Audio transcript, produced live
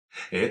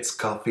It's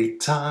coffee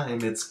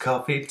time, it's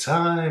coffee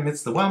time,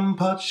 it's the One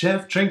Pot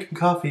Chef drinking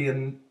coffee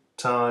in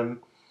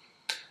time.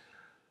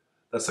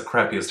 That's the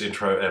crappiest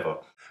intro ever.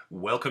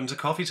 Welcome to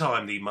Coffee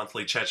Time, the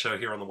monthly chat show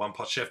here on the One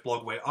Pot Chef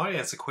blog where I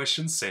answer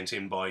questions sent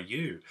in by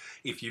you.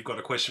 If you've got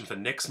a question for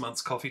next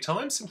month's Coffee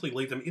Time, simply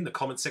leave them in the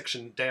comment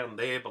section down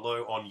there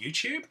below on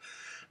YouTube.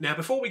 Now,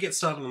 before we get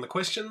started on the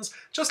questions,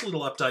 just a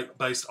little update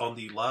based on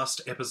the last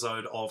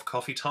episode of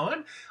Coffee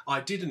Time. I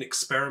did an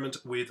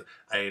experiment with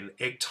an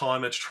egg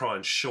timer to try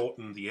and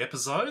shorten the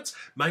episodes,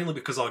 mainly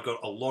because I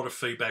got a lot of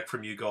feedback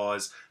from you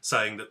guys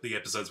saying that the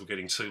episodes were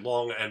getting too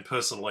long, and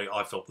personally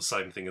I felt the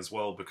same thing as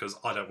well because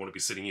I don't want to be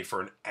sitting here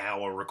for an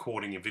hour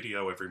recording a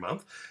video every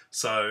month.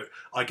 So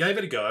I gave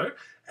it a go,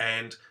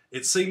 and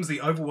it seems the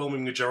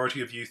overwhelming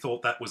majority of you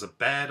thought that was a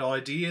bad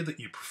idea,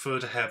 that you prefer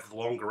to have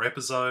longer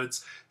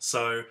episodes.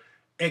 So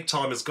egg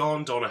timer's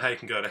gone, Donna Hay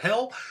can go to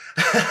hell.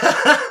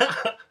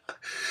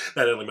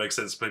 That only makes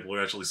sense to people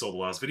who actually saw the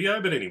last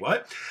video, but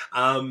anyway.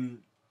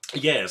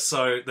 Yeah,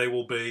 so there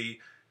will be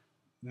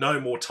no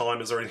more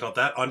timers or anything like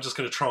that. I'm just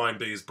going to try and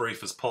be as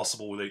brief as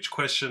possible with each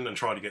question and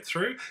try to get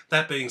through.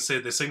 That being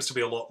said, there seems to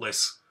be a lot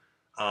less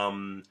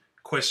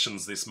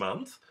questions this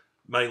month,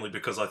 mainly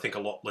because I think a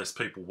lot less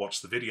people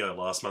watched the video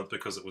last month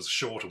because it was a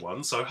shorter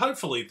one. So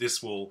hopefully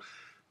this will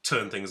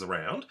turn things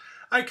around.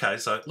 Okay,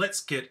 so let's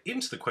get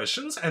into the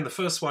questions, and the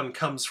first one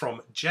comes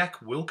from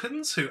Jack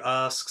Wilkins, who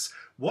asks,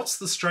 what's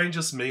the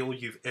strangest meal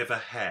you've ever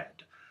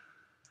had?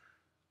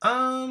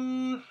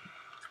 I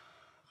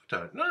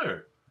don't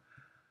know.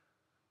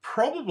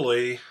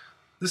 Probably,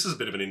 this is a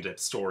bit of an in-depth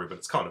story, but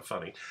it's kind of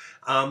funny.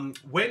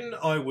 When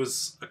I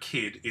was a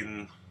kid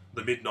in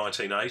the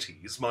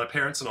mid-1980s, my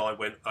parents and I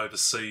went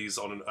overseas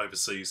on an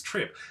overseas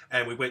trip,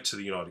 and we went to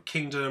the United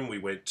Kingdom, we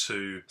went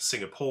to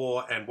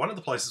Singapore, and one of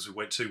the places we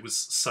went to was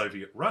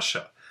Soviet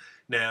Russia.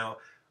 Now,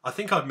 I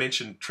think I've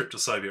mentioned trip to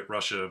Soviet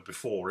Russia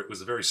before. It was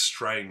a very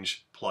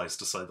strange place,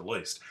 to say the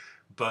least.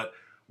 But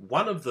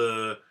one of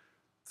the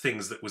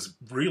things that was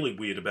really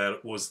weird about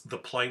it was the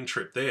plane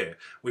trip there.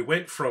 We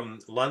went from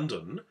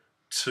London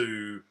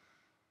to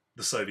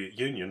the Soviet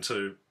Union,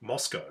 to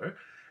Moscow,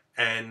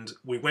 and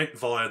we went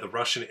via the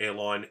Russian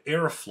airline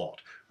Aeroflot,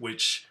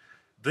 which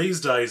these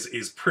days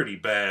is pretty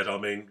bad. I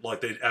mean,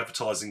 like, their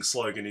advertising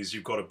slogan is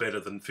you've got a better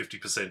than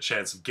 50%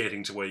 chance of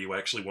getting to where you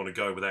actually want to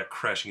go without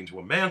crashing into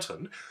a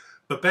mountain.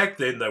 But back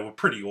then they were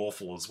pretty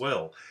awful as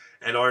well.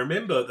 And I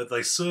remember that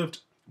they served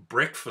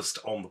breakfast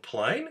on the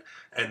plane,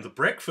 and the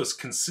breakfast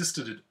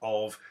consisted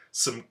of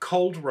some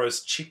cold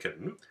roast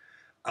chicken,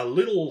 a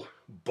little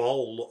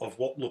bowl of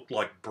what looked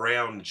like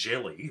brown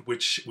jelly,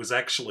 which was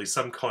actually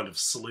some kind of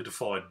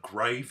solidified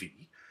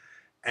gravy,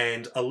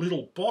 and a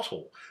little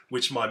bottle,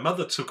 which my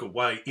mother took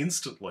away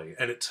instantly,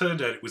 and it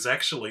turned out it was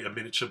actually a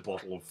miniature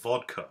bottle of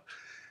vodka.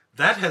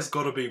 That has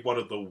got to be one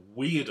of the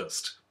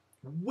weirdest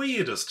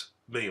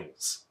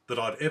meals that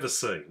I've ever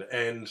seen,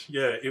 and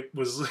yeah, it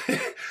was,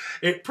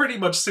 it pretty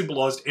much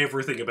symbolised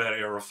everything about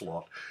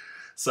Aeroflot.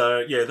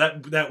 So yeah,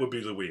 that would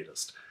be the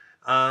weirdest.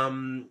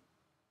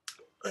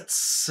 Let's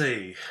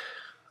see.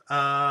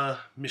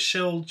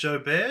 Michelle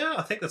Jobert,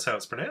 I think that's how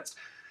it's pronounced.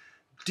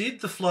 Did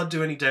the flood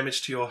do any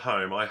damage to your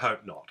home? I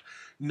hope not.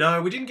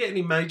 No, we didn't get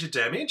any major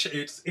damage.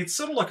 It's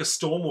sort of like a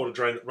stormwater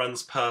drain that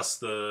runs past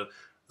the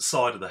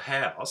side of the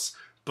house,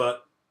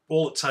 but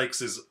all it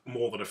takes is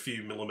more than a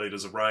few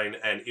millimetres of rain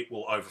and it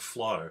will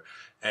overflow.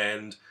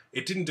 And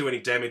it didn't do any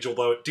damage,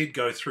 although it did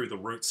go through the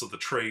roots of the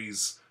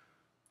trees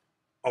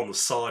on the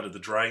side of the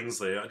drains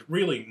there. It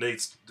really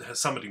needs,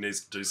 somebody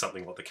needs to do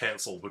something like the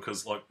council,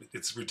 because like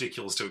it's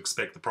ridiculous to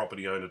expect the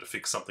property owner to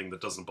fix something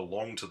that doesn't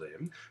belong to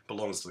them,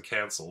 belongs to the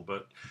council.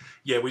 But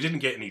yeah, we didn't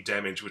get any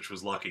damage, which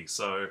was lucky,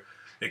 so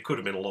it could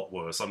have been a lot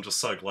worse. I'm just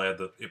so glad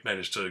that it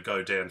managed to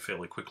go down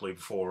fairly quickly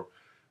before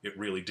it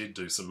really did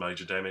do some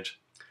major damage.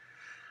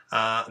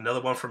 Another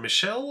one from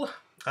Michelle.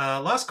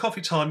 Last coffee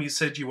time you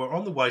said you were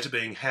on the way to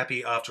being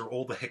happy after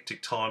all the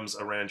hectic times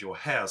around your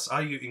house.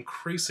 Are you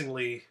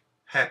increasingly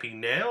happy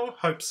now?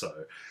 Hope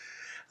so.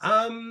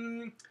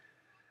 I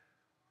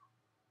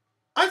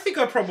think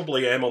I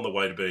probably am on the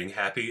way to being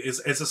happy.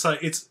 As I say,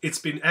 it's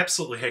been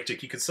absolutely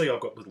hectic. You can see I've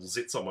got little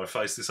zits on my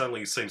face. This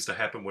only seems to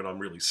happen when I'm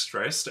really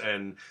stressed,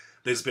 and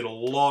there's been a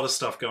lot of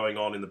stuff going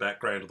on in the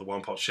background of the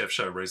One Pot Chef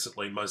show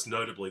recently, most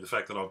notably the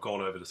fact that I've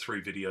gone over to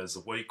 3 videos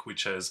a week,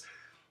 which has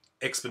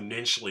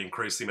exponentially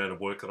increased the amount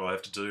of work that I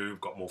have to do. I've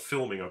got more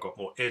filming, I've got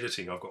more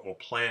editing, I've got more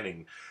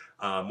planning,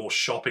 more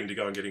shopping to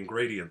go and get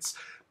ingredients,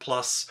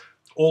 plus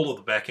all of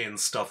the back-end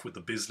stuff with the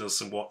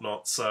business and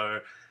whatnot.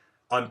 So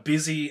I'm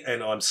busy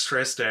and I'm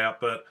stressed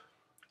out, but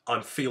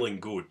I'm feeling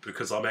good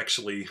because I'm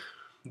actually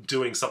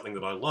doing something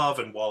that I love,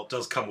 and while it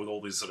does come with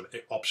all these sort of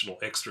optional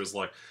extras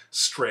like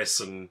stress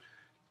and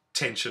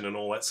tension and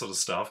all that sort of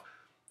stuff,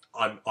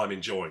 I'm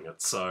enjoying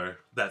it, so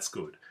that's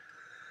good.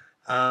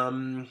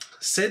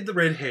 Said the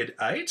Redhead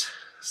 8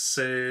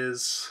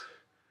 says,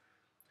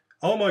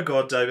 oh my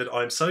god, David,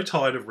 I'm so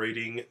tired of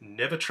reading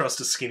Never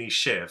Trust a Skinny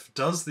Chef.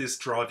 Does this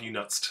drive you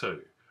nuts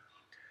too?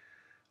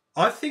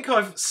 I think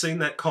I've seen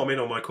that comment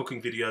on my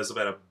cooking videos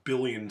about 1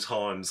 billion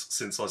times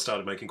since I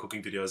started making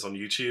cooking videos on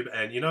YouTube,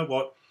 and you know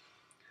what?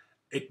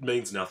 It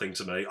means nothing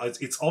to me.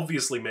 It's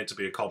obviously meant to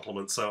be a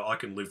compliment, so I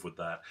can live with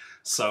that.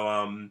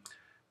 So,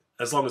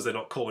 as long as they're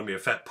not calling me a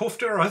fat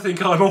poofter, I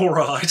think I'm all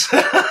right.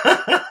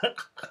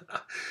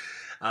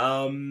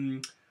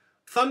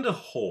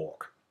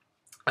 Thunderhawk.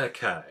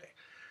 Okay.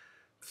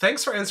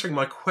 Thanks for answering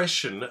my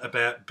question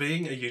about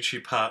being a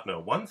YouTube partner.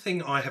 One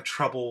thing I have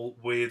trouble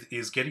with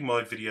is getting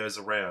my videos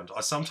around.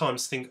 I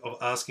sometimes think of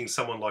asking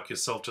someone like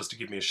yourself just to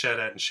give me a shout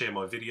out and share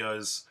my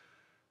videos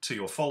to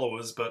your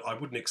followers, but I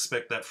wouldn't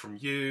expect that from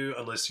you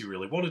unless you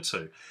really wanted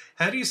to.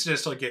 How do you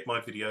suggest I get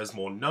my videos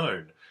more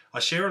known?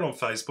 I share it on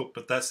Facebook,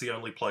 but that's the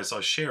only place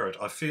I share it.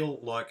 I feel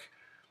like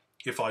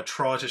if I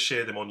try to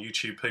share them on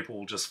YouTube, people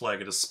will just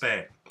flag it as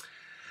spam.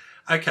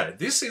 Okay,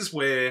 this is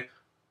where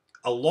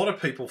a lot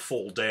of people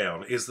fall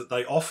down, is that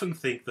they often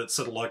think that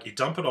sort of like you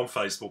dump it on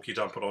Facebook, you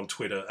dump it on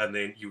Twitter, and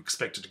then you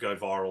expect it to go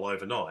viral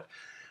overnight.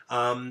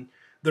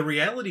 The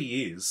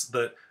reality is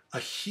that a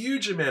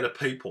huge amount of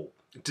people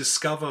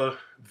discover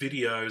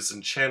videos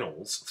and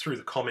channels through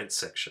the comments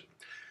section.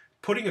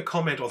 Putting a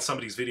comment on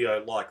somebody's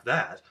video like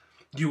that,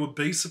 you would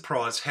be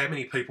surprised how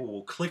many people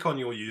will click on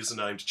your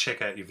username to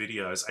check out your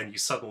videos, and you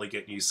suddenly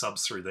get new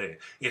subs through there.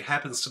 It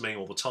happens to me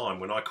all the time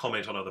when I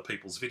comment on other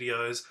people's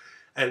videos.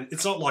 And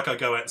it's not like I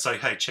go out and say,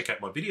 hey, check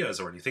out my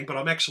videos or anything, but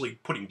I'm actually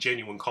putting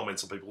genuine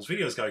comments on people's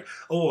videos going,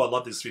 oh, I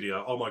love this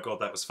video. Oh my God,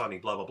 that was funny,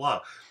 blah, blah,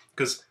 blah.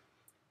 Because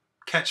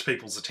catch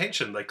people's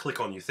attention, they click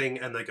on your thing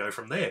and they go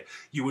from there.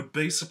 You would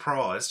be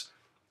surprised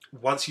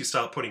once you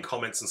start putting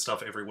comments and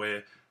stuff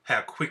everywhere, how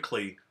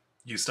quickly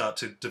you start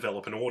to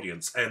develop an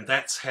audience. And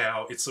that's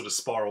how it sort of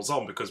spirals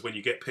on, because when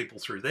you get people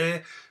through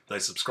there, they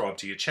subscribe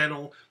to your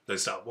channel, they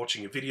start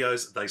watching your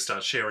videos, they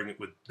start sharing it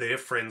with their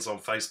friends on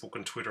Facebook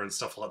and Twitter and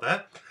stuff like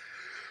that.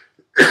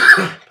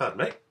 Pardon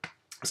me,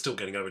 I'm still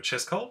getting over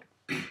chest cold.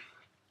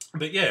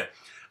 But yeah,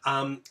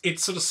 it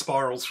sort of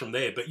spirals from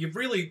there. But you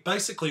really,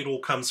 basically it all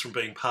comes from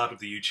being part of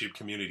the YouTube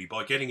community,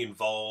 by getting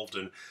involved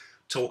and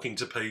talking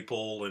to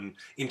people and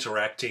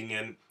interacting,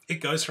 and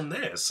it goes from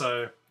there.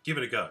 So give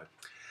it a go.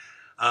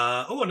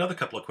 Another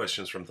couple of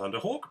questions from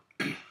Thunderhawk.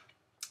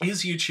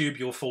 Is YouTube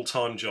your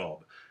full-time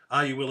job?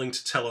 Are you willing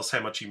to tell us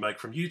how much you make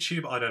from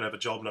YouTube? I don't have a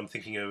job and I'm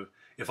thinking of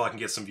if I can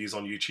get some views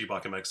on YouTube, I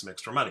can make some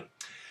extra money.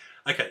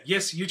 Okay,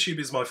 yes, YouTube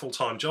is my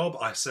full-time job.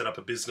 I set up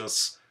a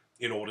business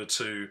in order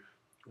to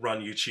run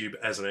YouTube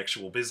as an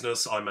actual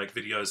business. I make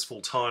videos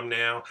full-time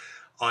now.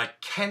 I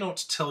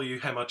cannot tell you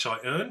how much I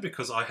earn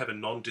because I have a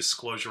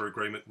non-disclosure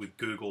agreement with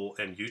Google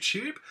and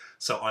YouTube,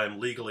 so I am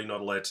legally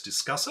not allowed to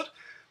discuss it.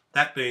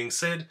 That being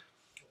said,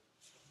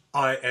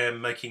 I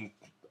am making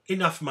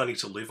enough money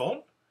to live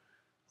on.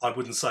 I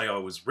wouldn't say I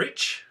was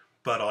rich,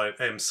 but I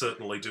am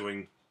certainly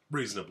doing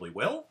reasonably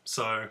well,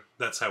 so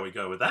that's how we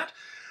go with that.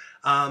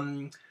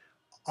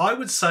 I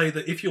would say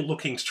that if you're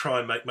looking to try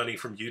and make money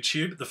from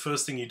YouTube, the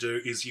first thing you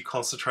do is you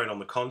concentrate on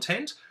the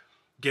content,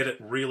 get it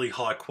really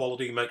high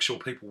quality, make sure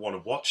people want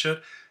to watch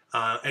it,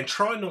 and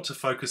try not to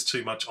focus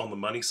too much on the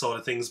money side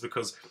of things,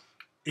 because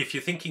if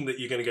you're thinking that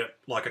you're going to get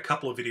like a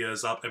couple of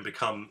videos up and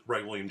become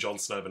Ray William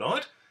Johnson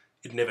overnight,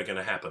 it's never going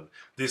to happen.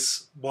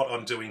 What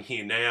I'm doing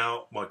here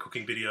now, my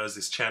cooking videos,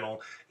 this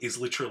channel, is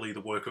literally the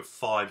work of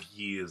 5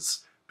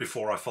 years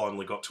before I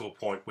finally got to a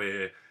point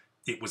where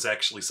it was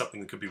actually something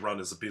that could be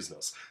run as a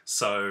business.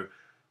 So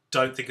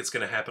don't think it's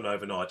going to happen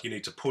overnight. You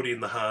need to put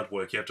in the hard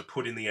work. You have to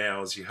put in the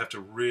hours. You have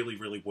to really,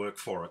 really work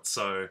for it.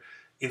 So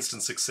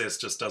instant success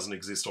just doesn't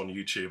exist on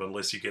YouTube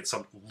unless you get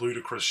some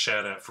ludicrous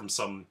shout out from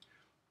some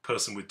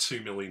person with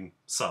 2 million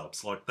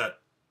subs. Like, that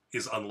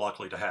is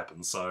unlikely to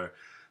happen. So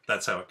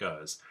that's how it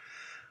goes.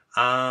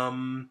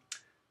 Thunderhawk,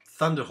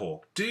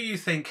 do you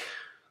think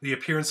the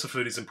appearance of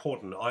food is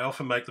important? I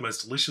often make the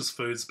most delicious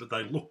foods, but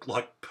they look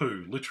like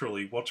poo.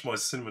 Literally, watch my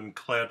cinnamon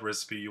cloud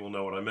recipe, you will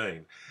know what I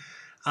mean.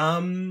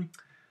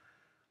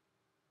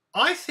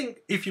 I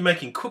think if you're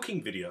making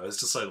cooking videos,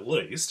 to say the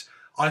least,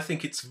 I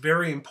think it's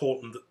very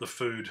important that the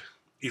food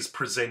is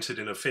presented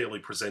in a fairly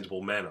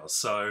presentable manner.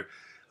 So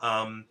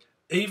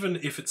even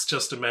if it's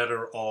just a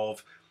matter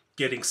of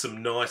getting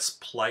some nice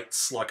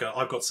plates, like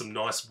I've got some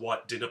nice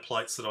white dinner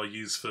plates that I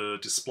use for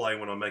display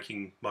when I'm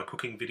making my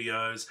cooking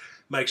videos.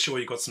 Make sure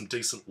you've got some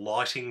decent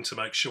lighting to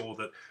make sure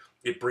that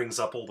it brings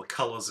up all the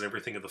colours and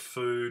everything of the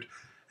food.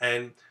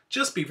 And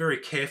just be very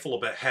careful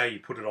about how you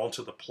put it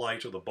onto the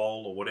plate or the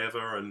bowl or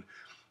whatever, and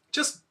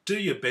just do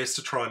your best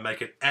to try and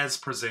make it as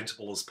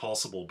presentable as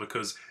possible,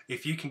 because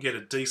if you can get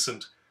a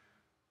decent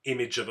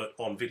image of it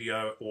on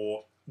video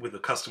or with a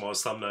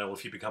customised thumbnail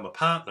if you become a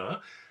partner,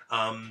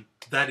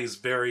 that is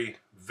very,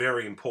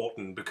 very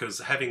important, because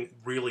having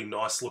really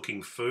nice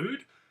looking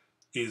food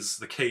is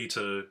the key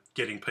to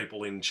getting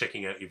people in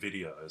checking out your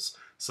videos.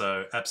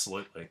 So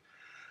absolutely.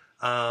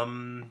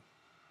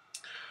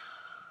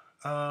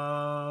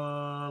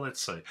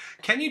 Let's see.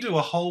 Can you do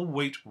a whole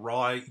wheat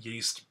rye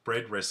yeast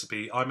bread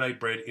recipe? I made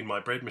bread in my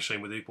bread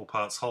machine with equal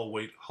parts whole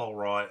wheat, whole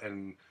rye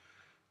and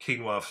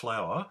quinoa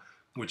flour.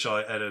 which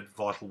I added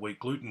Vital Wheat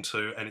gluten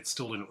to, and it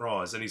still didn't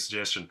rise. Any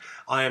suggestion?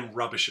 I am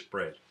rubbish at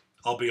bread.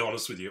 I'll be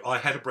honest with you. I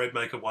had a bread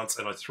maker once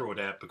and I threw it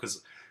out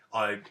because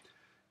I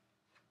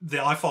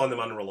find them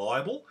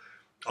unreliable.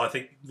 I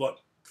think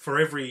for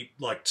every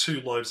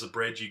 2 loaves of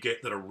bread you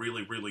get that are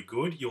really, really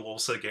good, you'll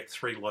also get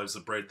 3 loaves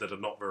of bread that are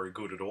not very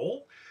good at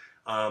all.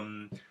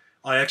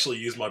 I actually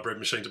used my bread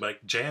machine to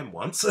make jam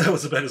once. That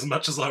was about as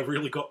much as I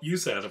really got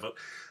use out of it.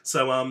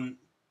 So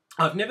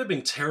I've never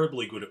been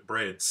terribly good at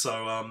bread. So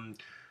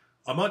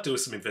I might do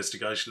some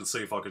investigation and see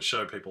if I could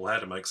show people how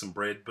to make some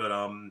bread. But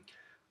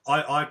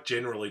I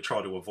generally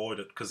try to avoid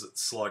it because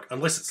it's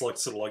unless it's sort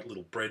of like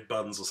little bread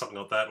buns or something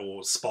like that,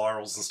 or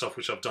spirals and stuff,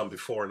 which I've done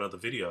before in other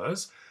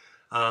videos.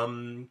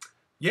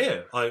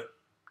 Yeah, I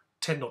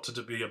tend not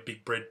to be a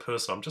big bread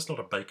person. I'm just not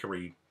a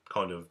bakery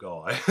kind of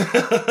guy.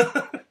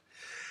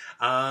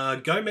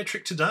 Go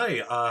Metric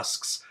Today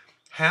asks,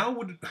 how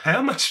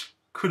much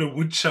could a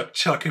woodchuck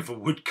chuck if a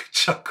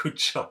woodchuck could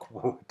chuck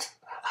wood?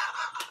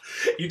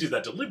 You did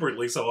that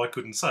deliberately so I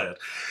couldn't say it.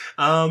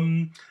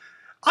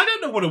 I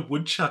don't know what a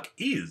woodchuck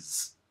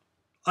is.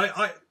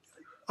 I've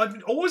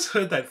always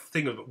heard that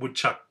thing of a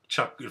woodchuck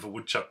chuck if a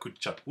woodchuck could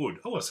chuck wood.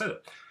 Oh, I said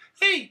it.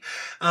 Hey,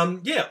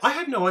 yeah, I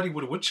had no idea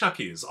what a woodchuck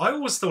is. I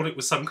always thought it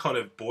was some kind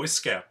of Boy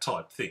Scout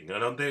type thing,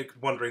 and I'm there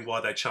wondering why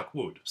they chuck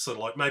wood.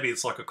 So, maybe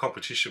it's like a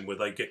competition where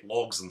they get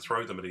logs and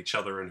throw them at each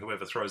other, and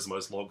whoever throws the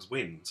most logs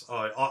wins.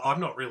 I'm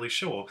not really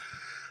sure.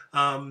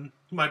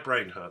 My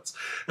brain hurts.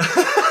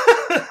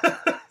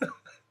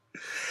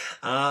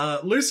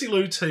 Lucy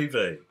Lou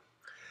TV.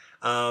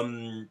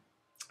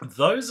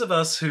 Those of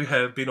us who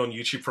have been on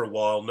YouTube for a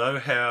while know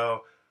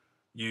how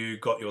you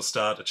got your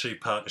start,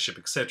 achieved partnership,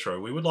 etc.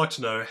 We would like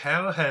to know,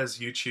 how has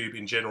YouTube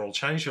in general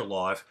changed your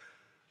life,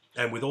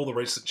 and with all the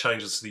recent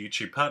changes to the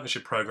YouTube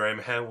partnership program,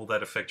 how will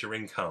that affect your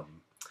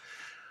income?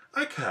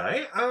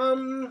 Okay,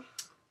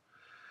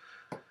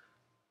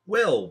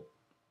 well,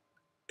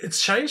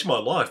 it's changed my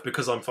life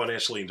because I'm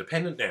financially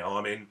independent now.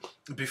 I mean,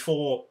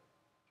 before,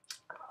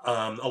 a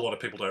lot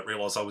of people don't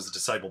realise I was a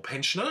disabled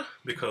pensioner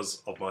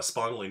because of my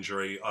spinal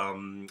injury.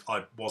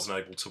 I wasn't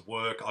able to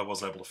work. I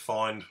wasn't able to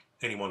find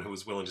anyone who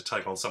was willing to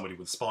take on somebody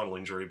with spinal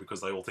injury because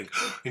they all think,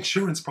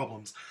 insurance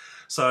problems.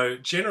 So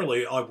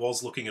generally, I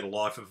was looking at a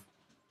life of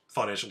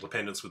financial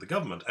dependence with the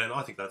government, and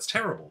I think that's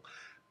terrible.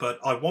 But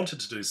I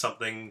wanted to do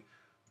something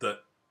that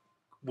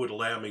would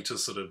allow me to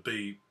sort of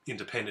be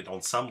independent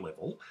on some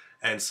level.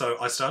 And so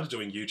I started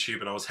doing YouTube,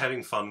 and I was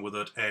having fun with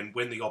it. And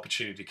when the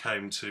opportunity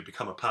came to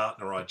become a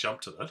partner, I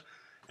jumped at it.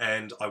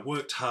 And I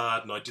worked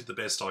hard, and I did the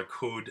best I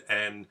could,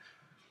 and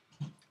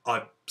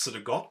I sort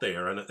of got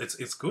there, and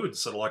it's good.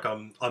 So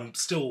I'm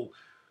still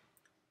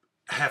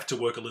have to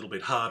work a little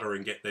bit harder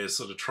and get there,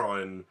 sort of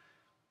try and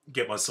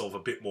get myself a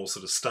bit more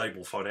sort of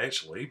stable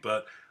financially.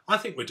 But I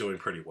think we're doing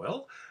pretty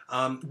well.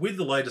 With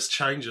the latest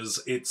changes,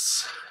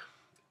 it's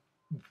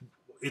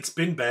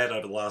been bad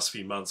over the last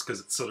few months because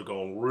it's sort of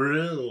gone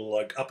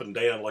real up and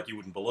down like you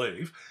wouldn't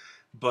believe.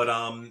 But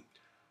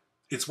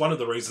it's one of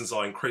the reasons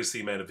I increased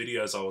the amount of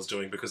videos I was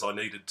doing, because I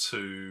needed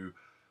to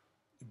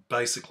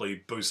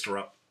basically booster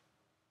up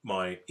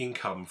my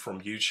income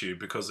from YouTube,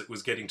 because it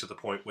was getting to the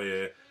point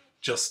where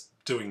just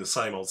doing the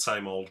same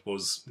old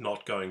was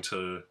not going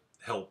to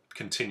help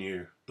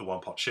continue the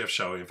One Pot Chef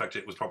show. In fact,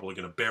 it was probably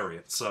going to bury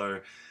it. So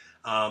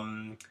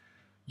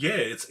yeah,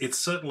 it's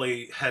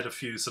certainly had a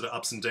few sort of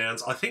ups and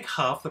downs. I think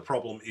half the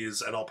problem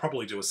is, and I'll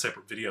probably do a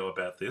separate video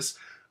about this,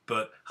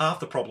 but half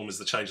the problem is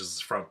the changes to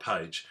the front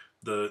page.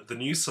 The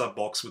new sub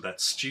box with that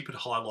stupid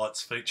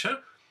highlights feature,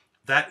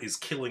 that is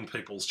killing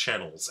people's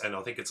channels, and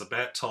I think it's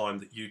about time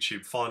that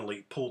YouTube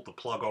finally pulled the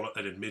plug on it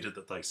and admitted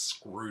that they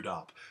screwed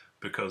up,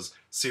 because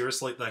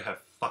seriously, they have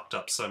fucked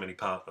up so many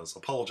partners.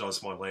 Apologise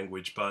for my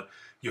language, but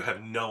you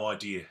have no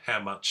idea how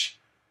much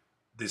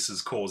this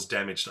has caused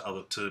damage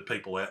to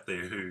people out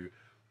there who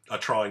are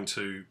trying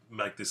to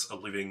make this a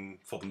living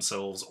for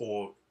themselves,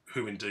 or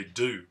who indeed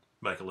do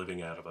make a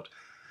living out of it.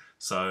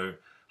 So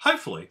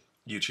hopefully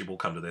YouTube will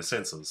come to their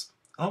senses.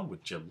 Oh,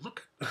 would you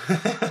look?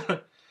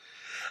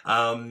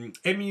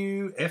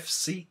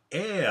 MUFC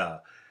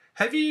Air.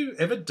 Have you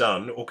ever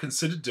done or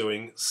considered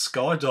doing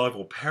skydive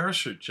or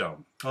parachute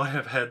jump? I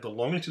have had the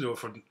longing to do it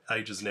for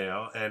ages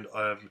now, and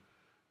I have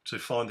to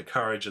find the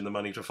courage and the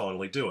money to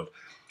finally do it.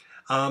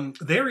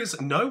 There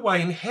is no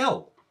way in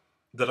hell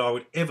that I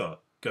would ever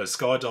go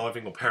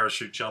skydiving or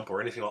parachute jump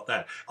or anything like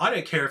that. I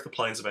don't care if the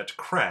plane's about to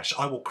crash.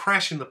 I will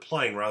crash in the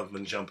plane rather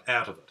than jump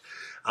out of it.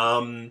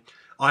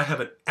 I have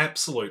an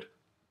absolute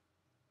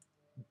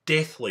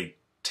deathly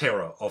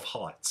terror of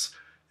heights.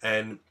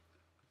 And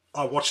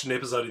I watched an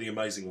episode of The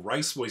Amazing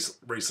Race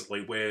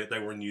recently where they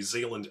were in New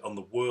Zealand on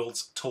the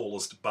world's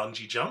tallest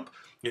bungee jump.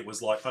 It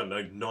was like, I don't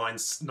know,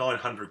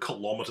 900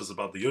 kilometres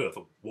above the earth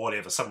or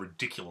whatever, some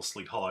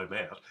ridiculously high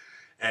amount.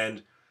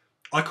 And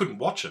I couldn't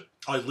watch it.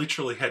 I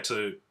literally had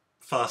to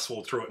fast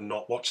forward through it and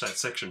not watch that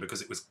section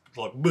because it was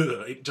like,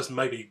 bleh, it just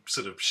made me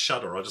sort of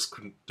shudder. I just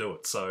couldn't do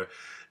it. So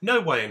no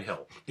way in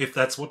hell. If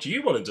that's what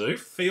you want to do,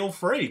 feel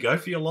free. Go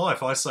for your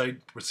life. I say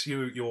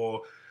pursue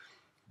your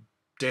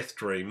death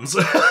dreams.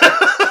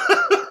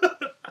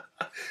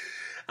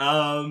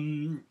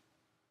 MU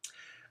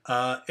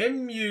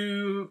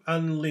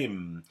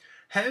Unlim,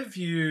 have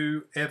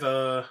you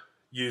ever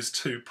used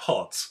two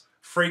pots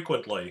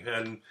frequently?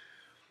 And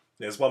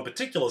there's one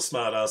particular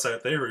smartass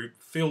out there who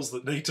feels the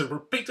need to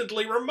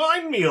repeatedly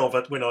remind me of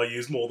it when I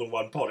use more than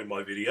one pot in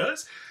my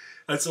videos.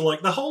 And so,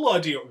 like, the whole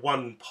idea at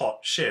One Pot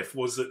Chef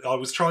was that I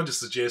was trying to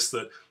suggest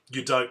that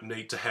you don't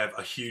need to have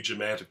a huge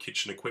amount of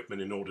kitchen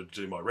equipment in order to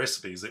do my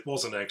recipes. It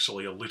wasn't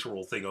actually a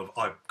literal thing of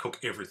I cook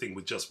everything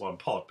with just one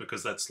pot,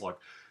 because that's, like,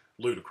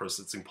 ludicrous.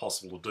 It's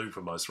impossible to do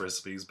for most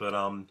recipes. But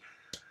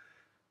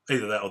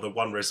either that or the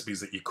one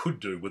recipes that you could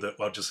do with it,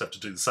 I'd just have to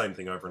do the same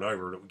thing over and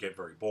over and it would get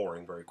very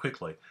boring very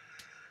quickly.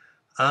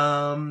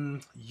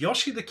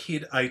 Yoshi the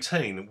Kid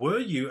 18, were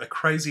you a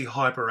crazy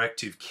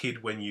hyperactive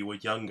kid when you were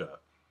younger?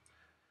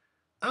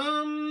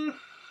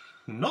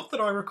 Not that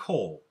I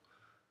recall.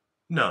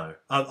 No.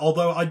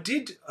 Although I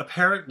did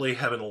apparently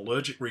have an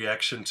allergic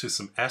reaction to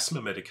some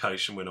asthma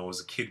medication when I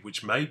was a kid,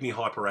 which made me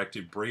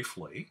hyperactive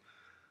briefly.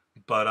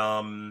 But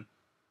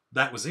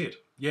that was it.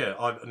 Yeah,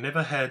 I've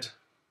never had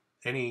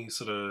any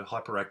sort of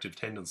hyperactive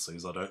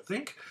tendencies, I don't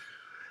think.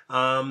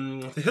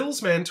 The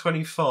Hillsman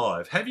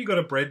 25, have you got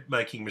a bread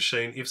making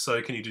machine? If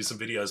so, can you do some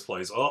videos,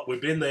 please? Oh,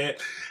 we've been there.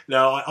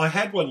 Now, I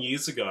had one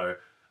years ago,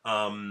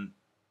 and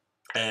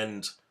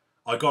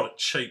I got it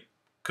cheap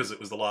because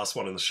it was the last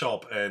one in the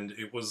shop, and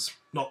it was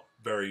not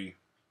very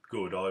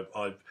good.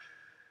 I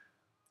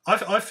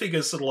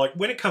figure sort of like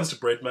when it comes to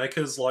bread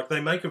makers, like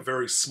they make a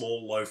very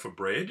small loaf of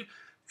bread,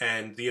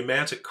 and the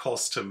amount it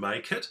costs to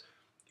make it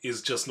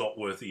is just not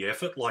worth the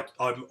effort. Like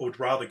I would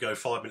rather go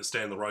 5 minutes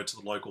down the road to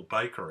the local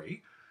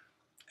bakery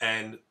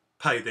and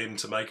pay them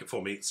to make it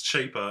for me. It's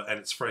cheaper and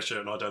it's fresher,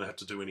 and I don't have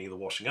to do any of the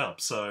washing up.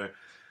 So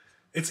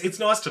it's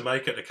nice to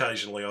make it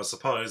occasionally, I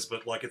suppose,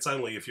 but like it's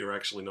only if you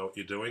actually know what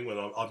you're doing. When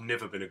I've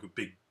never been a good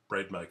big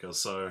bread maker,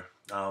 so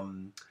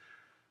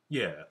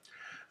yeah.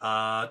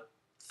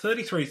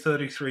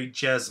 3333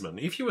 Jasmine,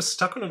 if you were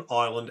stuck on an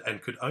island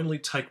and could only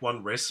take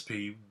one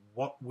recipe,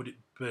 what would it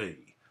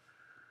be?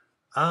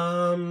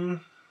 I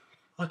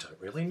don't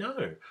really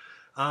know.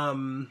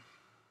 I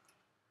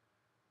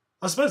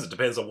suppose it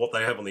depends on what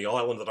they have on the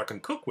island that I can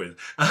cook with.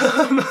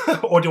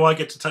 Or do I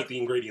get to take the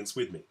ingredients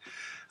with me?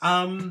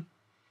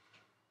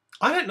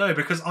 I don't know,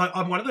 because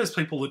I'm one of those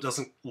people that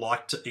doesn't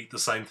like to eat the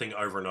same thing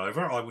over and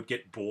over. I would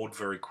get bored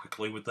very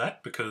quickly with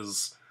that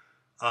because,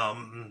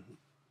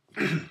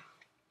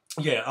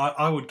 yeah,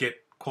 I would get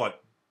quite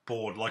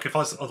bored. Like if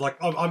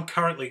I'm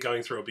currently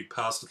going through a big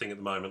pasta thing at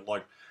the moment.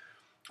 Like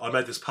I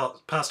made this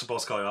pasta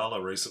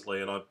boscaiolo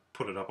recently, and I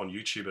put it up on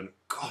YouTube, and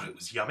God, it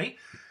was yummy.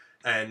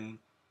 And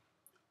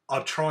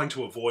I'm trying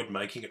to avoid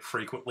making it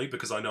frequently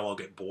because I know I'll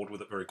get bored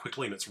with it very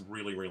quickly, and it's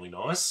really, really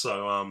nice.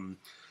 So I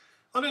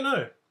don't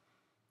know.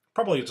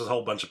 Probably just a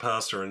whole bunch of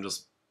pasta and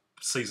just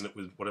season it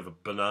with whatever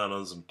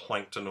bananas and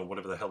plankton or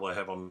whatever the hell they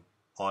have on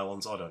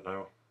islands. I don't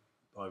know.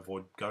 I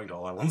avoid going to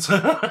islands.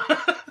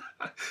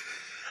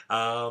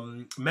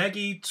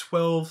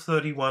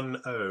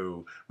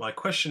 Maggie12310. My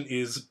question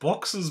is,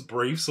 boxers,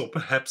 briefs, or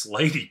perhaps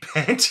lady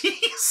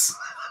panties?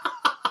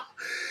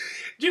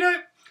 You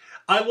know,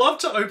 I love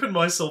to open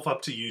myself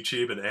up to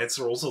YouTube and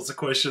answer all sorts of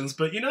questions,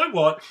 but you know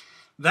what?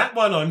 That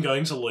one I'm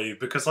going to leave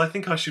because I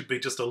think I should be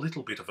just a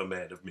little bit of a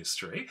man of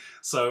mystery.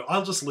 So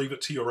I'll just leave it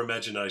to your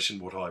imagination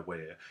what I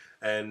wear.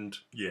 And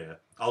yeah,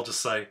 I'll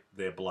just say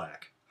they're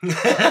black.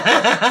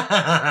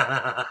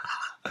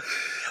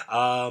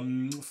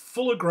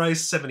 Full of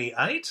Grace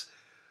 78.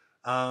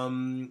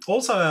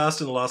 Also I asked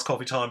in the last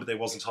coffee time, but there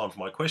wasn't time for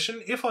my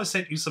question. If I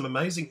sent you some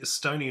amazing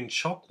Estonian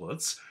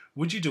chocolates,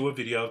 would you do a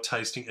video of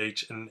tasting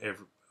each and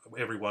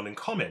every one and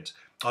comment?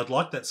 I'd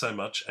like that so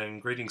much,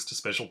 and greetings to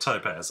Special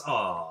Topaz.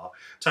 Ah,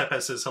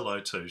 Topaz says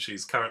hello too.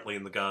 She's currently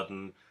in the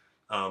garden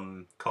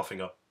coughing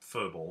up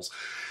fur balls.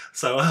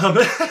 So,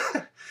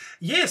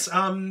 yes,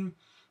 I've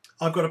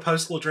got a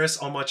postal address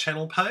on my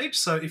channel page,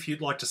 so if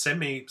you'd like to send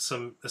me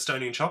some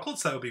Estonian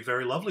chocolates, that would be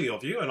very lovely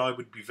of you, and I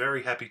would be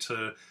very happy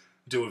to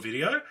do a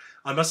video.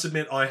 I must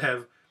admit I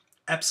have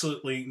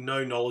absolutely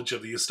no knowledge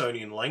of the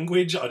Estonian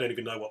language. I don't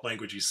even know what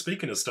language you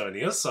speak in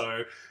Estonia,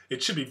 so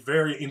it should be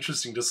very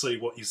interesting to see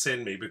what you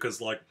send me,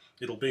 because like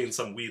it'll be in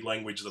some weird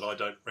language that I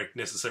don't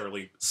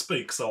necessarily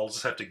speak, so I'll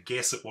just have to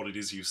guess at what it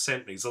is you've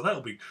sent me. So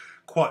that'll be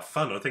quite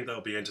fun. I think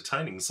that'll be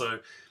entertaining. So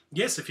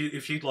yes,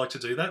 if you'd like to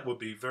do that, would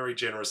be very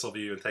generous of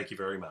you, and thank you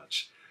very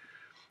much.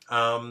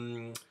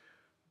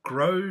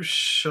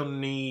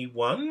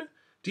 Groshony1,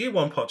 dear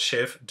One Pot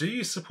Chef, do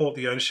you support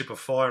the ownership of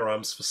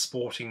firearms for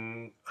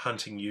sporting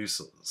hunting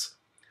uses?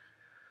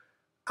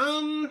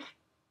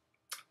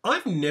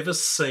 I've never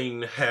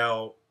seen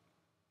how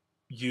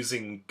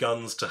using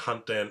guns to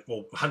hunt down,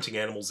 or hunting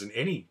animals in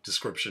any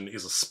description,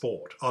 is a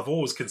sport. I've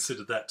always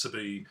considered that to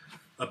be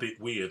a bit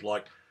weird.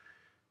 Like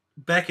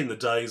back in the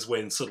days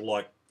when sort of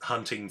like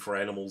hunting for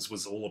animals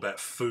was all about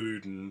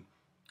food and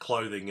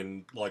clothing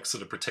and like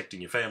sort of protecting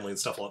your family and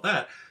stuff like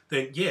that,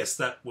 then yes,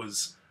 that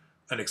was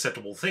an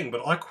acceptable thing.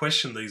 But I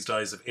question these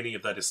days if any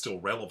of that is still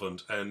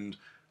relevant, and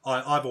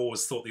I've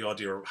always thought the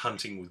idea of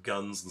hunting with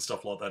guns and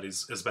stuff like that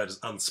is about as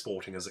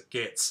unsporting as it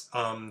gets.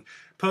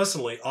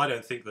 Personally, I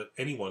don't think that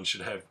anyone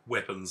should have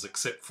weapons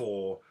except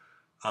for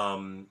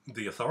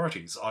the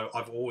authorities.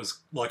 I've always,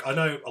 like, I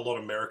know a lot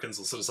of Americans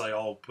will sort of say,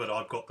 oh, but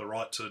I've got the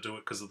right to do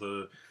it because of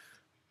the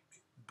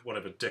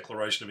whatever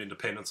Declaration of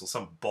Independence or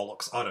some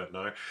bollocks. I don't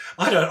know.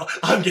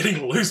 I'm getting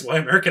to lose my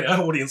American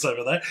audience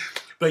over that.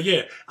 But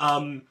yeah,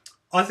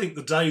 I think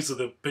the days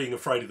of being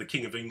afraid of the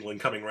King of England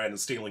coming around and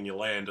stealing your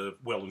land are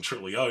well and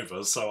truly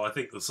over. So I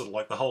think the sort of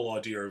like the whole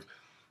idea of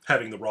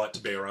having the right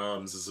to bear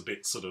arms is a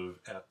bit sort of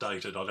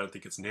outdated. I don't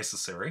think it's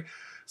necessary.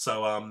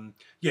 So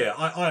yeah,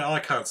 I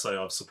can't say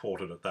I've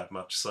supported it that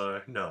much.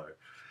 So no.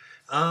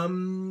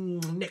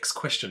 Next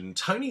question,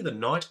 Tony the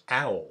Night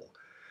Owl.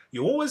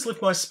 You always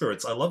lift my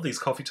spirits. I love these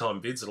coffee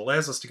time vids. It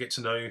allows us to get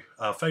to know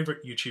our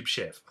favourite YouTube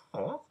chef.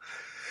 Aww.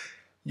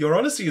 Your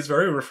honesty is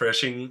very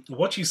refreshing.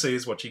 What you see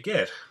is what you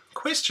get.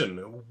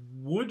 Question,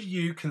 would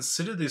you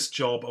consider this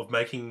job of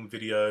making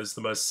videos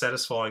the most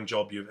satisfying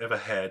job you've ever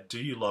had? Do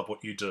you love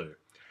what you do?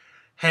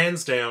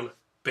 Hands down,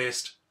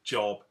 best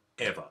job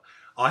ever.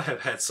 I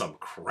have had some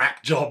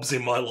crap jobs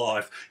in my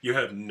life. You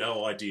have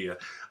no idea.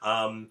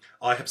 I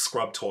have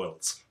scrubbed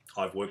toilets.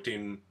 I've worked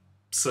in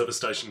service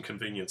station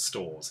convenience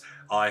stores.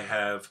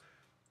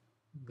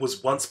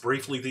 Was once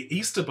briefly the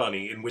Easter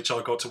Bunny, in which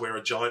I got to wear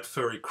a giant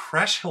furry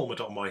crash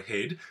helmet on my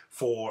head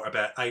for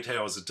about 8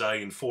 hours a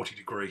day in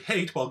 40-degree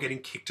heat while getting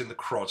kicked in the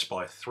crotch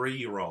by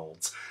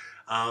 3-year-olds.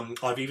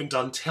 I've even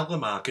done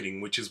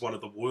telemarketing, which is one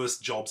of the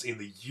worst jobs in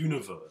the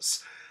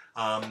universe.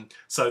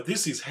 So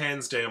this is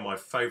hands down my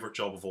favourite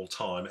job of all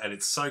time, and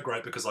it's so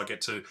great because I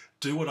get to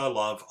do what I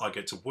love, I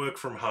get to work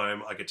from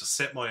home, I get to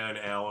set my own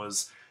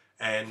hours,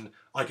 and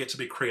I get to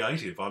be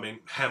creative. I mean,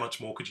 how much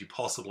more could you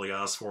possibly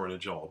ask for in a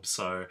job?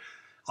 So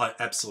I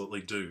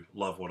absolutely do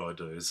love what I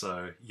do,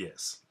 so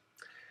yes.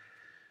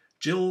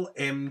 Jill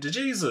M.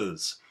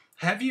 DeJesus.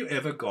 Have you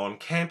ever gone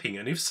camping,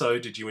 and if so,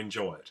 did you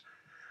enjoy it?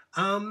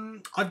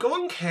 I've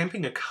gone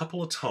camping a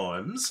couple of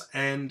times,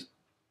 and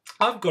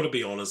I've got to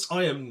be honest,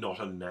 I am not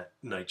a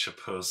nature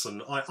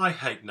person. I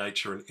hate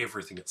nature and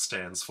everything it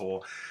stands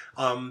for.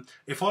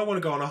 If I want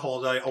to go on a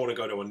holiday, I want to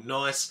go to a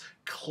nice,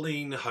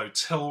 clean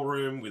hotel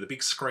room with a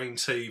big screen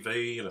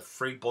TV and a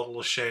free bottle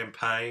of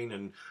champagne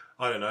and,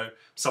 I don't know,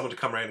 someone to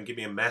come around and give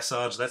me a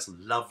massage. That's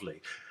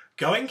lovely.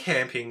 Going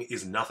camping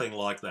is nothing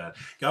like that.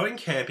 Going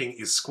camping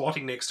is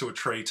squatting next to a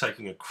tree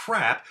taking a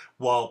crap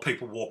while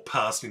people walk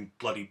past in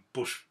bloody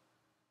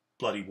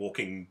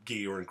walking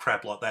gear and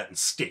crap like that and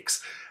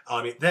sticks.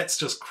 I mean, that's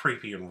just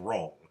creepy and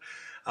wrong.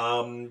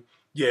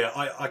 Yeah,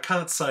 I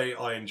can't say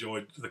I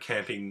enjoyed the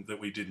camping that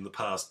we did in the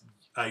past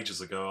ages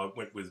ago. I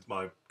went with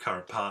my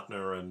current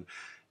partner, and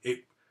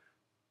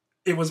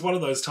it was one of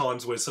those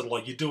times where sort of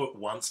like you do it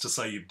once to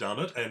say you've done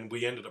it, and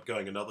we ended up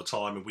going another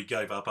time and we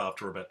gave up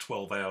after about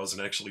 12 hours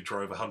and actually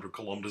drove 100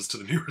 kilometres to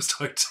the nearest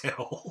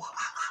hotel.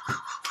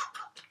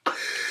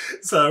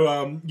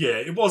 So, yeah,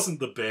 it wasn't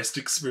the best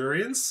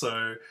experience,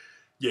 so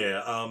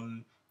yeah,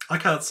 I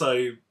can't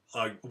say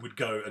I would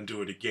go and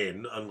do it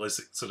again unless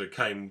it sort of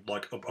came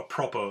like a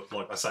proper,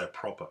 like I say, a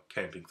proper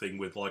camping thing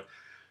with like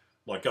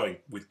going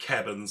with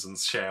cabins and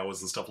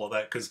showers and stuff like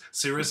that. Because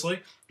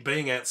seriously,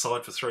 being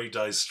outside for 3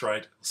 days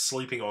straight,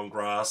 sleeping on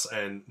grass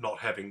and not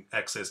having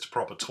access to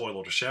proper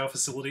toilet or shower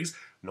facilities,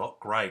 not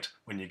great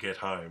when you get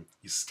home.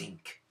 You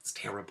stink. It's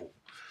terrible.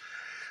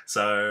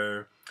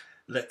 So,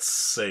 let's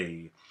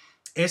see.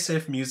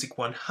 SF Music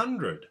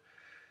 100.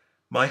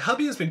 My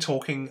hubby has been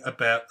talking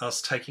about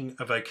us taking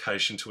a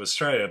vacation to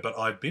Australia, but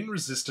I've been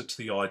resistant to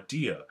the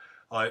idea.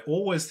 I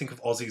always think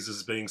of Aussies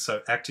as being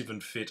so active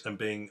and fit, and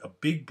being a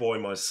big boy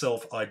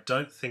myself, I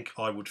don't think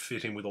I would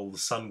fit in with all the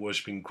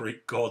sun-worshipping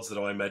Greek gods that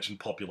I imagine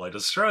populate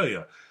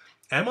Australia.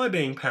 Am I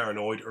being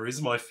paranoid, or is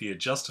my fear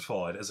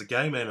justified? As a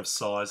gay man of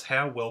size,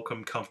 how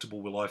welcome,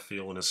 comfortable will I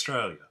feel in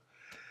Australia?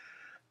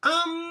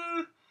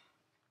 I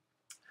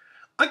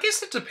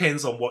guess it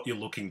depends on what you're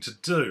looking to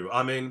do.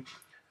 I mean,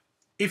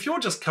 if you're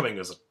just coming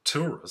as a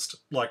tourist,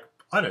 like,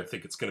 I don't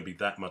think it's going to be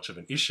that much of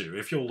an issue.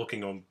 If you're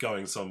looking on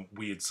going some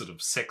weird sort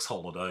of sex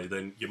holiday,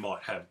 then you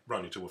might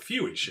run into a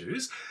few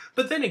issues.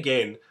 But then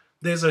again,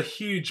 there's a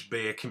huge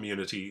bear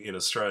community in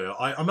Australia.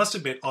 I must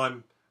admit,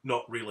 I'm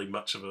not really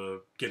much of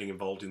a getting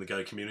involved in the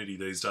gay community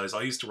these days.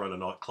 I used to run a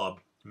nightclub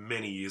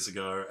many years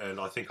ago, and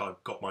I think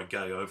I've got my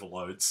gay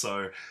overload,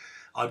 so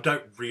I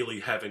don't really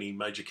have any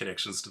major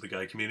connections to the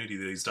gay community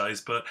these days,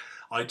 but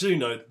I do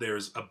know that there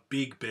is a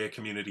big bear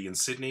community in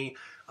Sydney.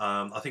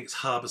 I think it's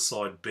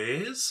Harbourside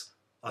Bears,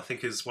 I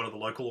think is one of the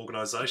local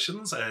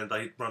organisations, and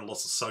they run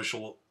lots of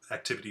social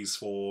activities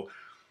for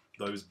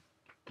those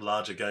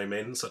larger gay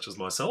men such as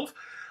myself.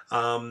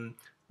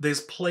 There's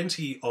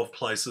plenty of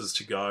places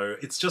to go.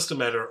 It's just a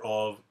matter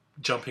of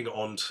jumping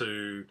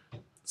onto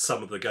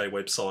some of the gay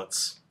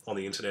websites on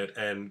the internet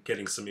and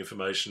getting some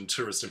information,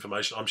 tourist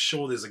information. I'm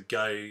sure there's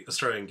a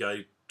Australian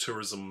gay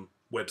tourism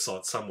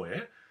website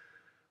somewhere,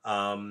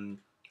 and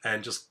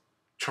just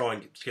try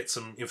and get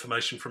some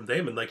information from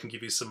them, and they can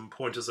give you some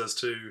pointers as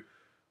to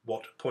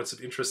what points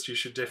of interest you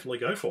should definitely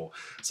go for.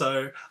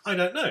 So I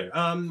don't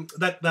know.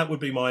 That would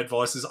be my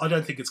advice. Is I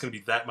don't think it's going to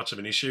be that much of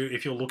an issue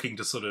if you're looking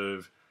to sort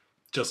of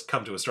just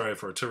come to Australia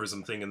for a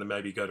tourism thing and then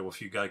maybe go to a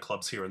few gay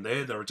clubs here and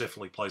there. There are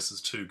definitely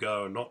places to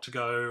go and not to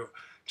go,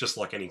 just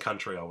like any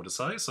country, I would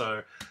say.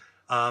 So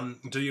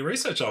do your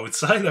research, I would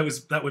say.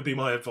 That would be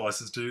my advice,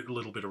 is do a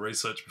little bit of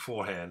research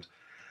beforehand.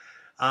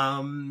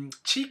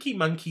 Cheeky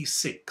Monkey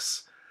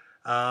 6.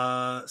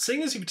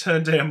 Seeing as you've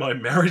turned down my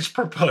marriage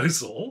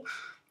proposal,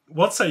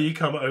 what say you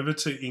come over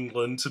to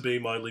England to be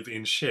my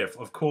live-in chef?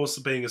 Of course,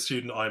 being a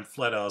student, I'm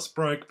flat-ass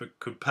broke, but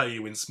could pay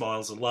you in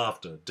smiles and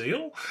laughter.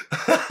 Deal?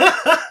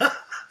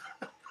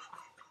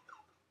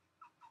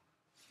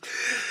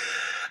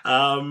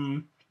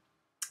 I'm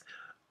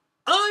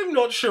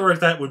not sure if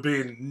that would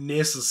be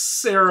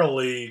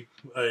necessarily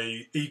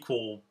a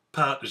equal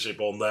partnership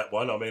on that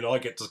one. I mean, I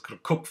get to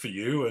cook for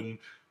you and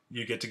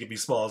you get to give me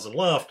smiles and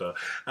laughter.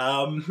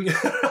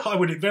 I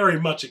would very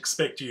much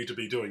expect you to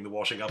be doing the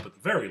washing up at the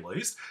very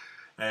least.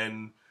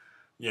 And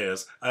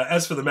yes,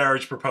 as for the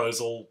marriage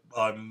proposal,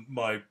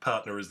 my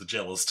partner is the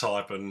jealous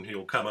type and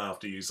he'll come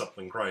after you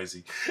something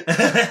crazy.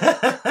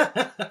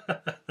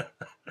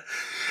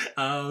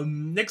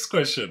 Next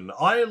question.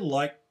 I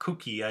like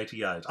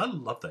Cookie88. I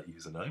love that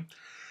username.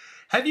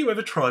 Have you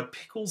ever tried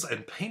pickles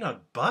and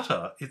peanut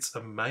butter? It's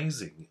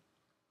amazing.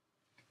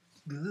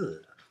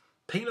 Ugh.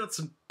 Pickles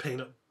and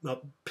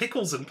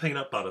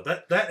peanut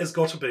butter. That has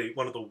got to be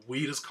one of the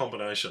weirdest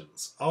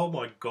combinations. Oh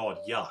my god,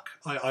 yuck.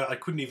 I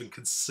couldn't even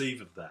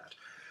conceive of that.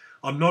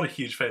 I'm not a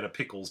huge fan of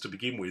pickles to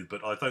begin with,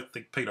 but I don't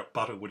think peanut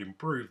butter would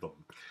improve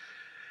them.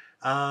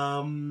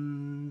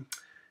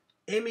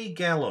 Emmy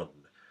Gallon.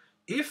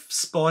 If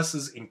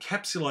spices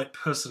encapsulate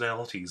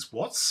personalities,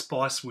 what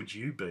spice would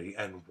you be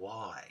and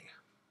why?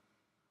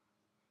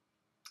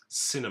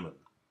 Cinnamon,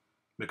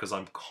 because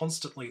I'm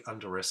constantly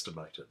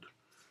underestimated.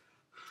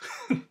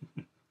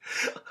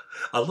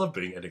 I love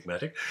being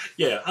enigmatic.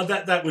 Yeah,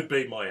 that would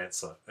be my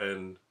answer,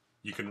 and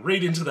you can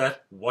read into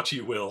that what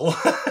you will,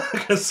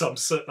 because I'm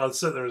certain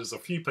there's a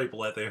few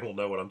people out there who'll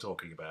know what I'm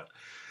talking about.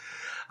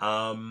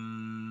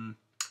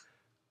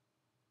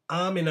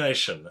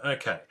 Armination.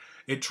 Okay.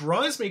 It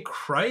drives me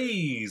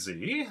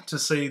crazy to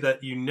see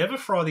that you never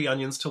fry the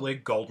onions till they're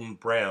golden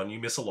brown. You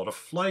miss a lot of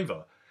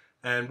flavour.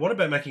 And what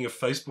about making a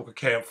Facebook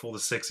account for the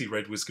sexy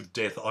red whisk of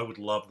death? I would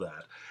love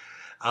that.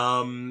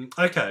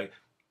 Okay.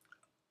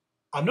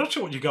 I'm not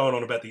sure what you're going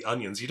on about the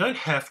onions. You don't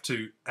have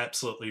to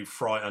absolutely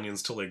fry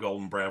onions till they're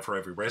golden brown for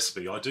every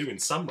recipe. I do in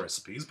some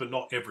recipes, but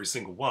not every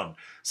single one.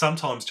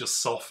 Sometimes just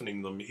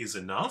softening them is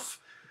enough.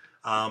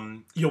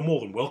 You're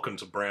more than welcome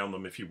to brown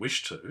them if you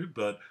wish to,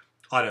 but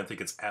I don't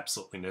think it's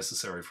absolutely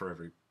necessary for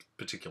every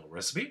particular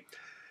recipe.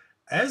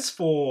 As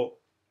for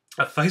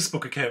a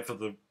Facebook account for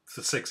the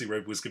sexy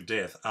red whisk of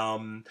death,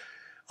 I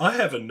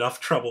have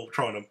enough trouble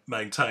trying to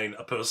maintain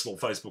a personal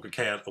Facebook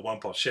account, a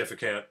OnePotChef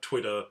account,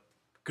 Twitter,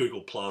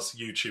 Google+,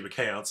 YouTube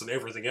accounts, and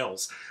everything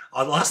else.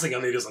 The last thing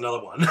I need is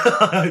another one.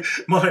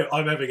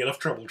 I'm having enough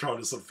trouble trying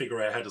to sort of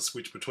figure out how to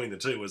switch between the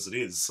two as it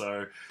is.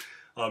 So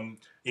I'm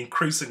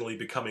increasingly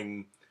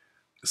becoming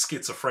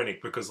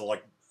schizophrenic because,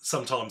 like,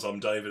 sometimes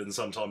I'm David and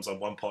sometimes I'm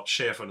One Pot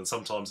Chef, and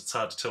sometimes it's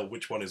hard to tell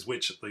which one is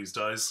which these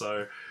days.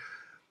 So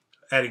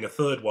adding a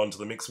third one to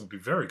the mix would be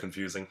very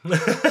confusing.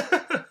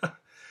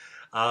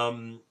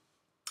 I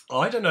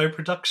Don't Know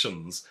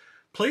Productions.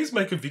 Please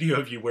make a video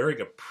of you wearing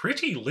a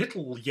pretty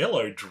little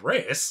yellow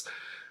dress.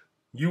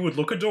 You would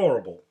look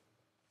adorable.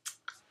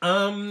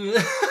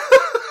 I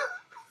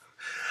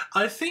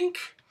think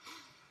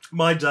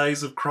my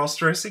days of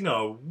cross-dressing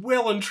are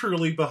well and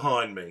truly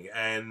behind me,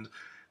 and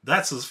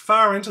that's as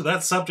far into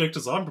that subject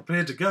as I'm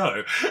prepared to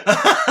go.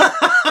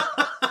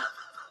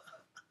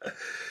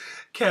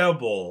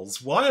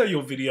 Cowballs, why are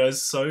your videos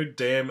so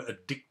damn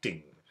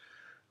addicting?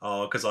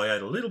 Oh, because I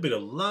add a little bit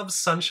of love,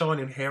 sunshine,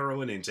 and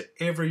heroin into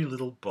every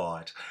little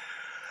bite.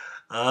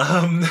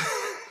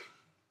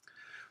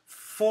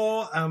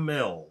 For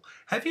Amel,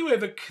 have you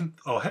ever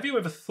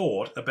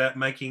thought about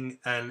making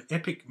an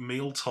epic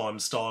mealtime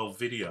style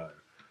video?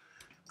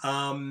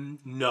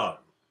 No,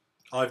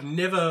 I've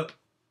never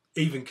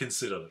even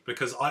considered it,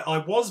 because I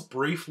was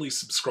briefly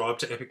subscribed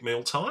to Epic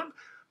Mealtime,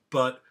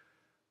 but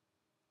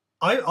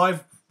I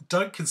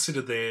don't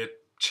consider their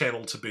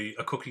channel to be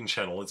a cooking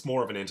channel. It's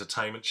more of an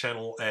entertainment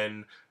channel,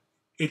 and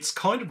it's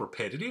kind of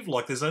repetitive.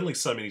 Like, there's only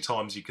so many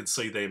times you can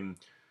see them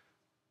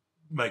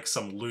make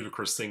some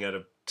ludicrous thing out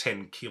of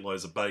 10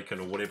 kilos of bacon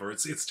or whatever.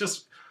 It's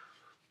just,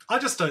 I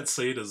just don't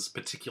see it as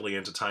particularly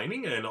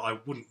entertaining, and I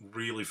wouldn't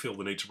really feel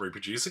the need to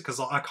reproduce it, because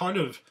I kind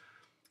of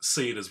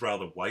see it as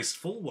rather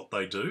wasteful what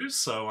they do.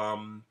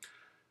 So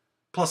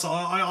plus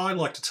I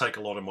like to take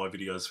a lot of my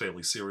videos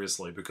fairly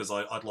seriously, because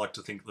I'd like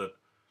to think that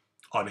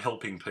I'm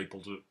helping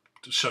people to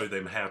show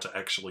them how to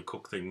actually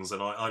cook things,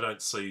 and I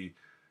don't see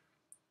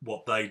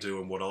what they do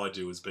and what I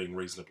do as being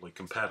reasonably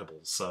compatible.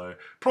 So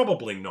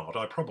probably not.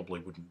 I probably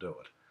wouldn't do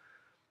it.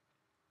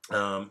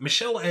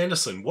 Michelle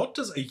Anderson, what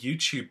does a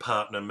YouTube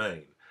partner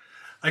mean?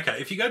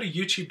 Okay, if you go to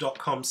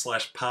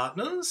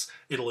youtube.com/partners,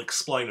 it'll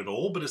explain it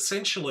all, but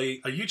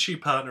essentially a YouTube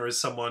partner is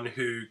someone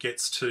who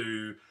gets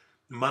to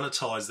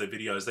monetize their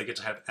videos. They get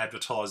to have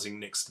advertising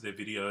next to their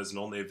videos and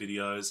on their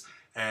videos,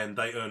 and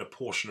they earn a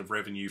portion of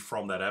revenue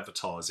from that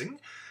advertising.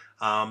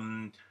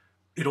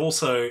 It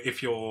also,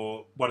 if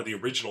you're one of the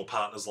original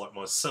partners like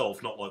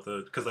myself, not like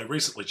because they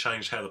recently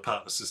changed how the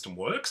partner system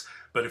works,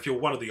 but if you're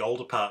one of the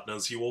older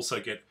partners, you also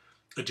get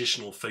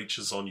additional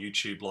features on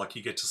YouTube, like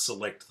you get to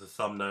select the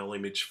thumbnail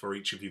image for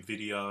each of your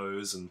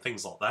videos and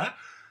things like that.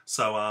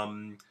 So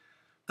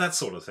that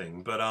sort of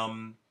thing. But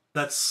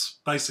that's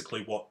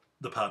basically what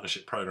the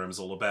partnership program is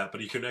all about.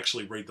 But you can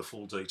actually read the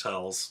full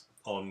details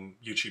on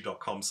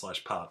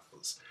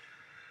youtube.com/partners.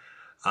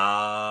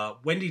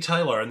 Wendy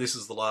Taylor, and this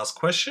is the last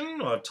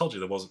question. I've told you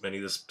there wasn't many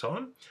this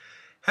time.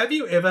 Have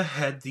you ever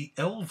had the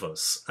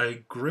Elvis, a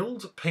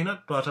grilled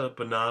peanut butter,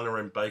 banana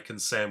and bacon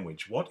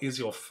sandwich? What is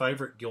your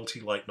favourite guilty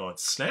late night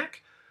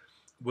snack?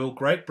 Will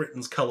Great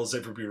Britain's colours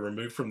ever be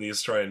removed from the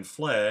Australian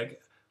flag?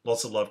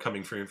 Lots of love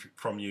coming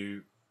from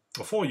you,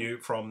 or for you,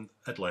 from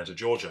Atlanta,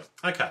 Georgia.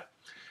 Okay.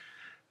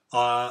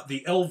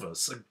 The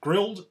Elvis, a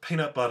grilled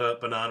peanut butter,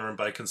 banana and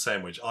bacon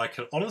sandwich. I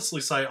can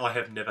honestly say I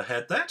have never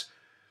had that.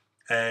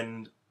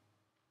 And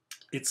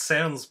it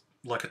sounds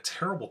like a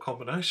terrible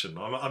combination.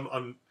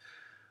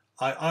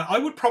 I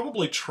would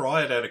probably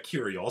try it out of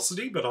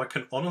curiosity, but I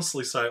can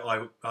honestly say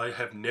I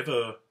have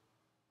never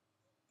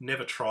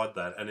tried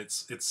that, and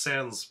it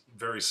sounds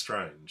very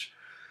strange.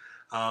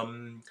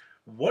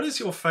 What is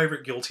your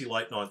favourite guilty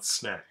late night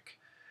snack?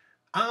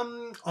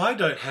 I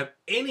don't have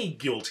any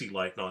guilty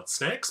late night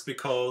snacks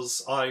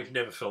because I've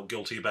never felt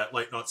guilty about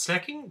late night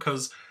snacking,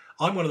 because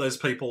I'm one of those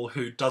people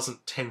who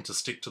doesn't tend to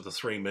stick to the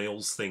 3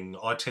 meals thing.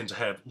 I tend to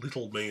have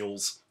little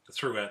meals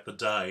throughout the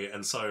day,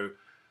 and so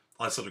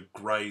I sort of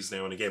graze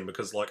now and again,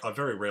 because like I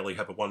very rarely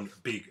have one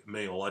big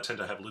meal. I tend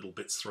to have little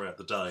bits throughout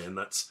the day, and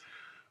that's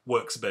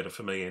works better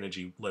for me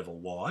energy level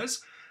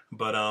wise.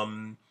 But I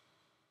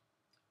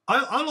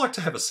like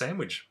to have a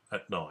sandwich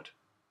at night,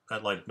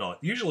 late at night,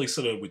 usually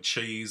sort of with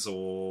cheese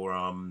or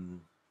I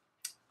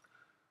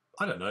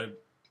don't know,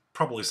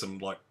 probably some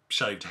like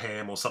shaved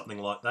ham or something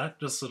like that.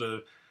 Just sort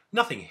of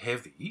nothing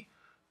heavy,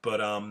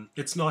 but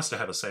it's nice to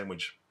have a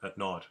sandwich at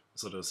night.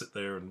 Sort of sit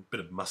there and a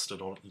bit of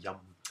mustard on it.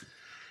 Yum.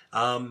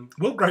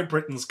 Will Great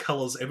Britain's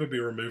colours ever be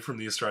removed from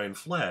the Australian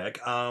flag?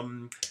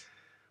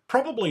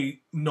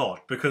 Probably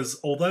not, because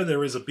although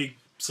there is a big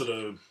sort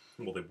of,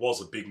 well, there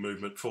was a big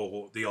movement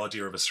for the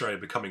idea of Australia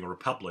becoming a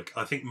republic,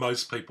 I think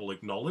most people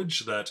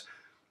acknowledge that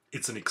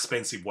it's an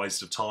expensive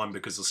waste of time,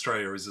 because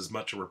Australia is as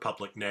much a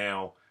republic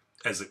now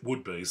as it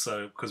would be.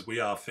 So, because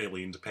we are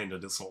fairly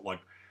independent, it's not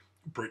like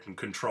Britain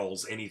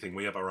controls anything.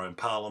 We have our own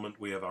parliament,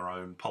 we have our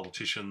own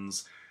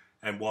politicians,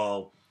 and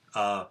while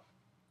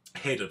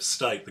head of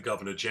state, the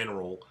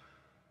Governor-General,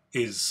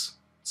 is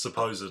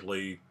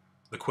supposedly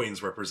the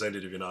Queen's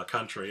representative in our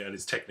country and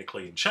is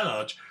technically in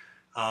charge,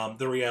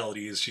 the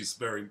reality is she's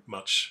very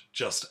much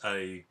just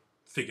a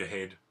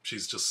figurehead.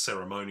 She's just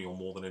ceremonial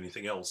more than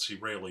anything else. She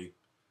rarely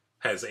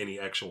has any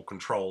actual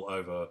control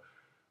over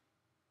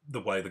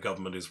the way the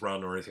government is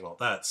run or anything like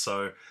that.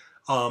 So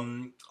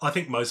I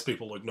think most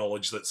people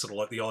acknowledge that sort of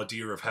like the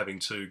idea of having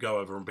to go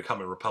over and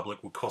become a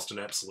republic would cost an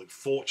absolute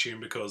fortune,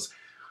 because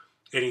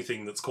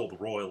anything that's called the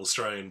Royal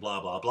Australian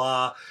blah blah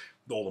blah,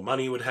 all the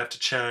money would have to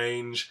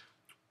change,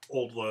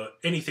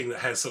 anything that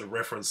has sort of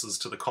references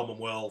to the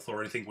Commonwealth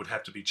or anything would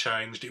have to be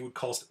changed. It would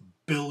cost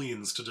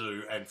billions to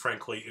do, and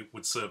frankly it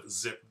would serve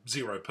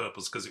zero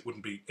purpose, because it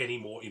wouldn't be any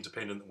more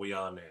independent than we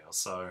are now.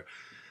 So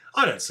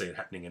I don't see it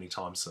happening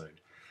anytime soon.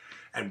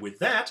 And with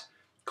that,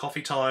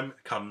 coffee time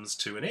comes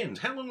to an end.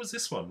 How long was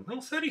this one?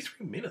 Well,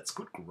 33 minutes,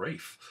 good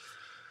grief.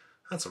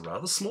 That's a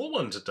rather small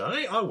one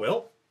today. Oh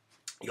well.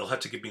 You'll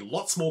have to give me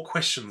lots more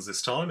questions this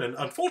time, and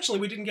unfortunately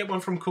we didn't get one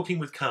from Cooking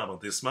with Karma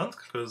this month,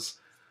 because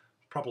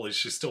probably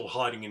she's still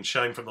hiding in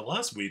shame from the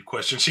last weird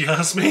question she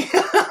asked me.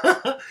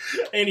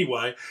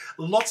 Anyway,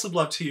 lots of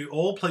love to you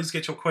all. Please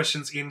get your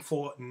questions in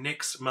for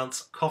next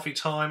month's coffee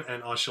time,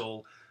 and I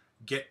shall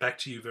get back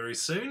to you very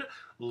soon.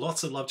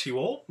 Lots of love to you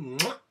all,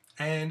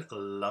 and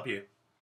love you.